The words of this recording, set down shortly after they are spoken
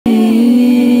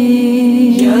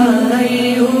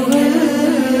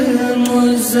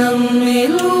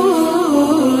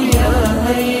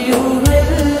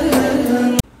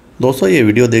दोस्तों, ये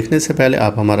वीडियो देखने से पहले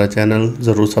आप हमारा चैनल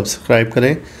ज़रूर सब्सक्राइब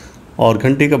करें और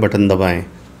घंटी का बटन दबाएं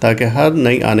ताकि हर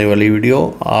नई आने वाली वीडियो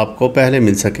आपको पहले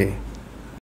मिल सके।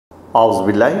 औज़ु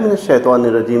बिल्लाहि मिनश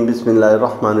शैतानिर रजीम, बिस्मिल्लाहिर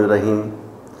रहमानिर रहीम।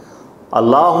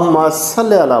 अल्लाहुम्मा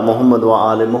सल्लि अला मुहम्मद व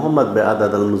आले मुहम्मद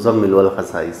बिअददिल मुज़म्मिल वल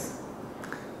खसाइस।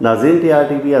 नाज़रीन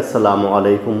TRTV,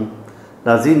 अस्सलामुअलैकुम।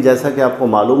 नाज़रीन, जैसा कि आपको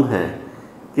मालूम है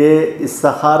कि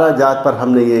इस्तिखारा जात पर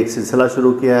हमने ये एक सिलसिला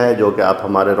शुरू किया है जो कि आप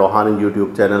हमारे रूहानी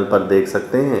यूट्यूब चैनल पर देख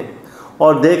सकते हैं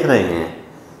और देख रहे हैं।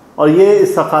 और ये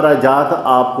इस्तिखारा जात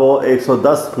आपको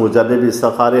 110 मुजर्रब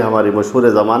इस्तिखारे, हमारी मशहूर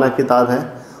ज़माना किताब है,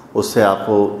 उससे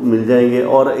आपको मिल जाएंगे।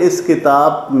 और इस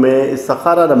किताब में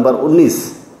इस्तिखारा नंबर 19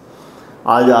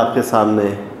 आज आपके सामने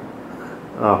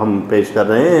हम पेश कर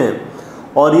रहे हैं।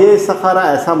 और ये इस्तिखारा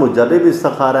ऐसा मुजर्रब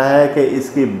इस्तिखारा है कि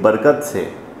इसकी बरकत से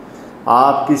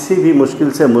आप किसी भी मुश्किल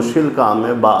से मुश्किल काम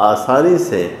में बआसानी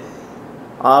से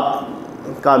आप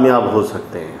कामयाब हो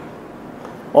सकते हैं।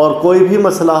 और कोई भी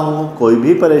मसला हो, कोई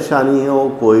भी परेशानी हो,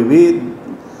 कोई भी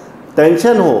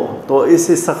टेंशन हो, तो इस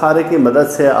इस्तिखारे की मदद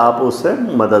से आप उससे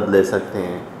मदद ले सकते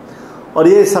हैं। और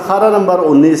ये इस्तिखारा नंबर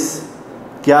 19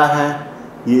 क्या है?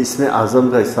 ये इसमें आज़म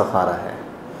का इस्तिखारा है।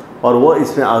 और वो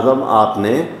इसमें आज़म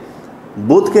आपने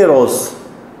बुध के रोज़,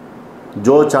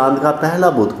 जो चाँद का पहला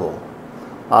बुध हो,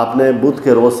 आपने बुध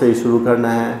के रोज़ से ही शुरू करना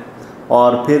है।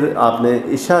 और फिर आपने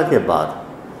इशा के बाद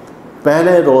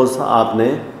पहले रोज़ आपने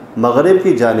मगरिब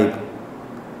की जानिब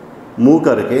मुँह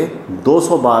करके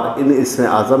 200 बार इन इसमें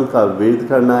आज़म का विर्द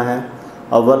करना है।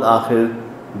 अव्वल आखिर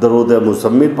दरूद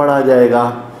मुज़म्मिल पढ़ा जाएगा।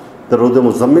 दरूद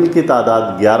मुज़म्मिल की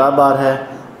तादाद 11 बार है।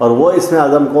 और वो इसमें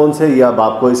आज़म कौन से, ये अब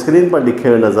आपको स्क्रीन पर लिखे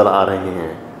हुए नज़र आ रहे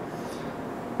हैं।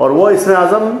 और वो इसमें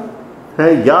आज़म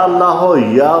है या अल्लाह हो,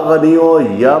 या गनी हो,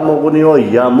 या मुगनी हो,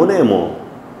 या मुनइम हो।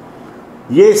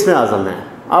 ये इसमें आज़म है।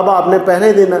 अब आपने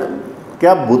पहले दिन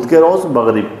क्या, बुध के रोज़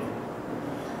मगरिब,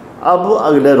 अब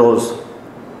अगले रोज़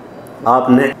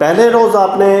आपने पहले रोज़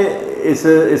आपने इस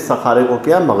इस्तिखारे को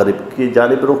किया, मगरिब की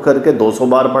जानिब रुख करके 200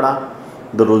 बार पढ़ा,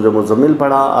 दरूद मुज़म्मिल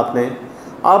पढ़ा आपने।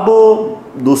 अब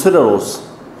दूसरे रोज़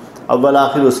अव्वल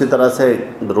आखिर उसी तरह से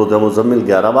दरूद मुज़म्मिल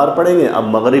 11 बार पढ़ेंगे।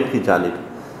 अब मगरिब की जानिब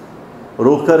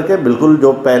रुख करके बिल्कुल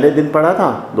जो पहले दिन पढ़ा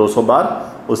था 200 बार,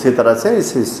 उसी तरह से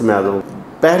इसमें आज़म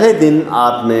पहले दिन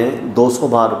आपने 200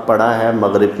 बार पढ़ा है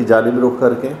मगरिब की जानिब रुख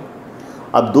करके।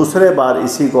 अब दूसरे बार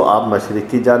इसी को आप मशरिक़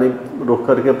की जानिब रुख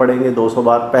करके पढ़ेंगे 200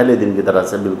 बार, पहले दिन की तरह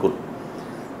से बिल्कुल।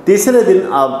 तीसरे दिन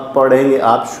आप पढ़ेंगे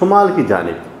आप शुमाल की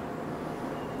जानिब।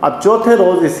 अब चौथे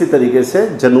रोज़ इसी तरीके से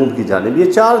जनूब की जानिब। ये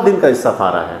 4 दिन का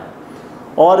इस्तिखारा है।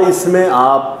 और इसमें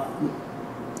आप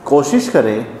कोशिश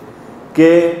करें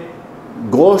कि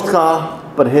गोश्त का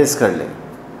परहेज़ कर लें।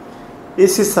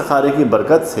 इस इस्तिखारे की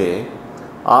बरकत से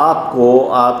आपको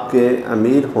आपके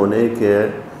अमीर होने के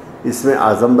इसमें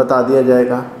आज़म बता दिया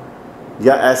जाएगा,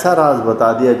 या ऐसा राज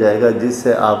बता दिया जाएगा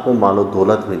जिससे आपको मालो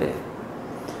दौलत मिले।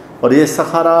 और ये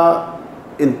इस्तिखारा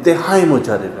इंतहाई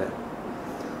मुजर्रब है।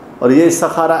 और ये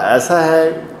इस्तिखारा ऐसा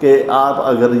है कि आप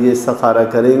अगर ये इस्तिखारा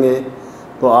करेंगे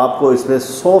तो आपको इसमें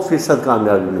 100%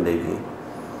 कामयाबी मिलेगी।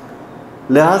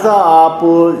 लिहाजा आप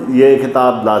ये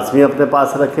किताब लाजमी अपने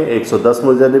पास रखें, 110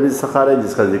 मुजर्रब इस्तिखारे,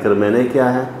 जिसका ज़िक्र मैंने किया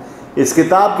है। इस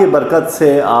किताब की बरकत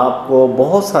से आपको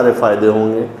बहुत सारे फ़ायदे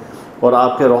होंगे और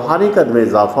आपके रूहानी कद में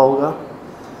इजाफ़ा होगा।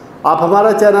 आप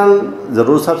हमारा चैनल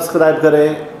ज़रूर सब्सक्राइब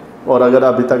करें, और अगर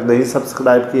अभी तक नहीं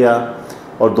सब्सक्राइब किया,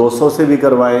 और दोस्तों से भी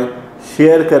करवाएं,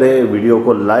 शेयर करें, वीडियो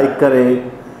को लाइक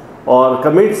करें और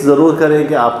कमेंट्स ज़रूर करें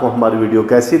कि आपको हमारी वीडियो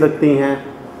कैसी लगती हैं।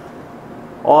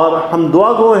 और हम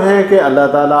दुआ गो हैं कि अल्लाह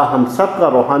ताला हम सब का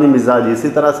रूहानी मिजाज इसी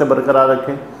तरह से बरकरार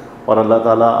रखें। और अल्लाह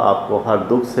ताला आपको हर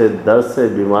दुख से, दर्द से,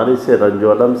 बीमारी से,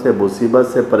 रंजो-अलम से, मुसीबत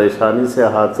से, परेशानी से,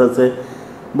 हादसा से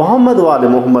मोहम्मद वाले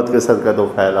मोहम्मद के सदक़त व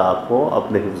ख़ैर आपको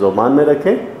अपने हिफ्ज़-ओ-मान में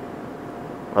रखें।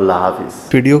 अल्लाह हाफ़िज़।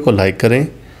 वीडियो को लाइक करें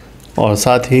और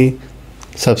साथ ही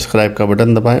सब्सक्राइब का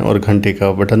बटन दबाएं और घंटी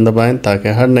का बटन दबाएं ताकि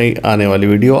हर नई आने वाली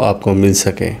वीडियो आपको मिल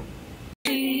सके।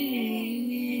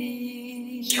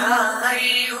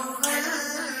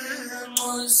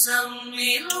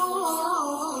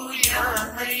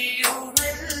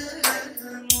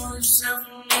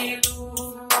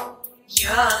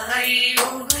 या